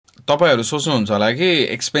तपाईहरु सोच्नुहुन्छ होला कि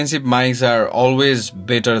expensive mics are always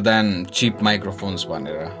better than cheap microphones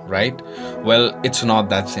भनेर, right? Well, it's not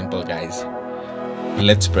that simple, guys.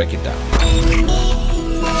 Let's break it down.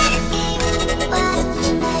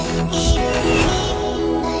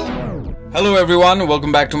 Hello everyone,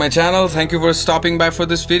 welcome back to my channel. Thank you for stopping by for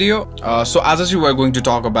this video. So as we are going to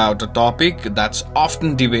talk about a topic that's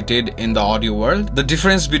often debated in the audio world, the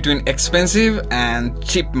difference between expensive and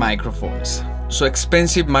cheap microphones. So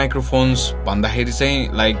expensive microphones भन्दाखेरि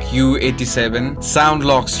चाहिँ like U87,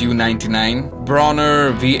 Soundlox U99,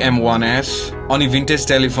 Bronner VM1S, अनि vintage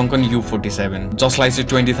telephone U47 जसलाई चाहिँ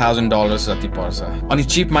 $20,000 जति पर्छ. अनि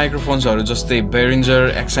cheap microphones हरु जस्तै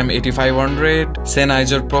Behringer XM8500,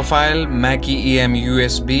 Sennheiser Profile, Mackie EM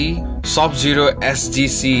USB, Sub-Zero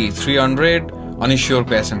SGC 300 अनि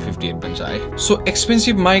Shureको SM58 पनि छ है. So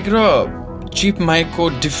expensive mic र cheap mic को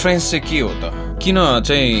difference चाहिँ के हो त? किन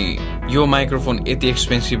चाहिँ यो माइक्रोफोन यति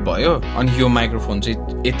एक्सपेन्सिभ भयो अनि यो माइक्रोफोन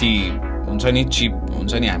चाहिँ यति हुन्छ नि चिप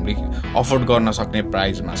हुन्छ नि हामीले अफोर्ड गर्न सक्ने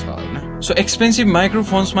प्राइसमा छ हैन. सो एक्सपेन्सिभ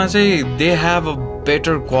माइक्रोफोन्समा चाहिँ they have a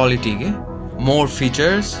better quality के, more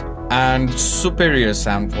features end superior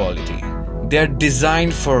sound quality. They are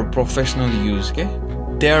designed for professional use के.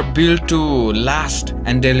 They are built to last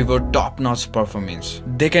and deliver top-notch performance.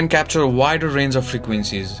 They can capture a wider range of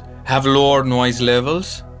frequencies, have lower noise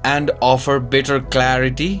levels, and offer better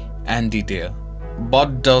clarity and detail.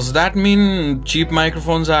 But does that mean cheap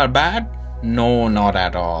microphones are bad? No, not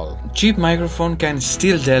at all. Cheap microphone can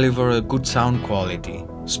still deliver a good sound quality,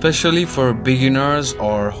 especially for beginners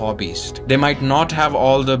or hobbyists. They might not have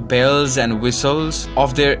all the bells and whistles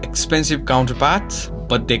of their expensive counterparts,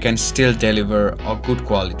 but they can still deliver a good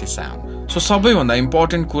quality sound. So सबैभन्दा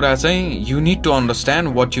important कुरा चाहिँ you need to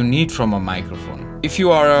understand what you need from a microphone. If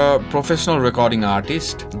you are a professional recording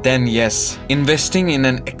artist, then yes, investing in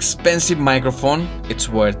an expensive microphone, it's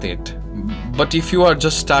worth it. But if you are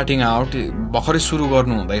just starting out, भर्खरै सुरु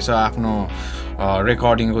गर्नु हुँदैछ आफ्नो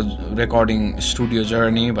recording studio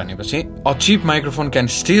journey भनेपछि a cheap microphone can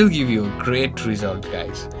still give you a great result,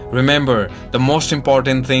 guys. Remember, the most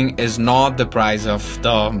important thing is not the price of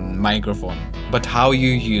the microphone, but how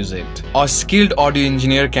you use it. A skilled audio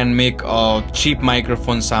engineer can make a cheap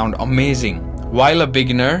microphone sound amazing, while a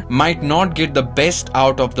beginner might not get the best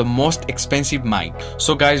out of the most expensive mic.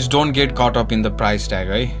 So guys, don't get caught up in the price tag,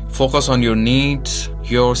 right? Focus on your needs,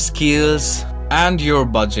 your skills, and your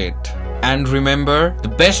budget. And remember, the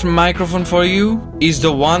best microphone for you is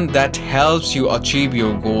the one that helps you achieve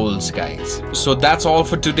your goals, guys. So that's all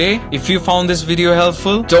for today. If you found this video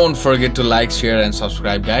helpful, don't forget to like, share, and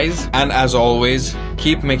subscribe, guys. And as always,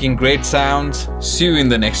 keep making great sounds. See you in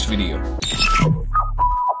the next video.